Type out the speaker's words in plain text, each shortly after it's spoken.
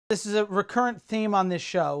This is a recurrent theme on this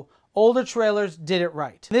show. Older trailers did it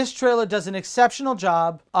right. This trailer does an exceptional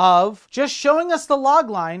job of just showing us the log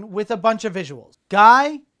line with a bunch of visuals.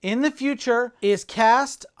 Guy in the future is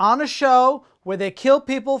cast on a show where they kill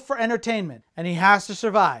people for entertainment, and he has to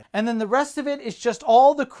survive. And then the rest of it is just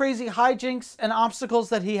all the crazy hijinks and obstacles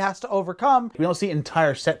that he has to overcome. We don't see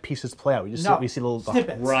entire set pieces play out. We just see little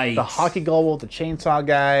snippets. Right. The hockey goal, the chainsaw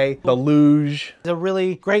guy, the luge. The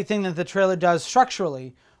really great thing that the trailer does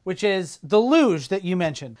structurally, which is the luge that you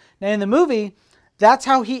mentioned. Now in the movie, that's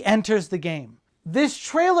how he enters the game. This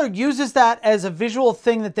trailer uses that as a visual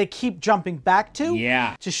thing that they keep jumping back to.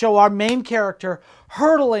 Yeah. To show our main character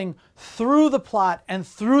hurtling through the plot and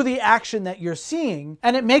through the action that you're seeing,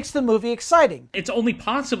 and it makes the movie exciting. It's only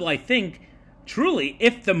possible, I think, truly,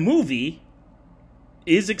 if the movie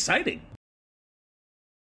is exciting.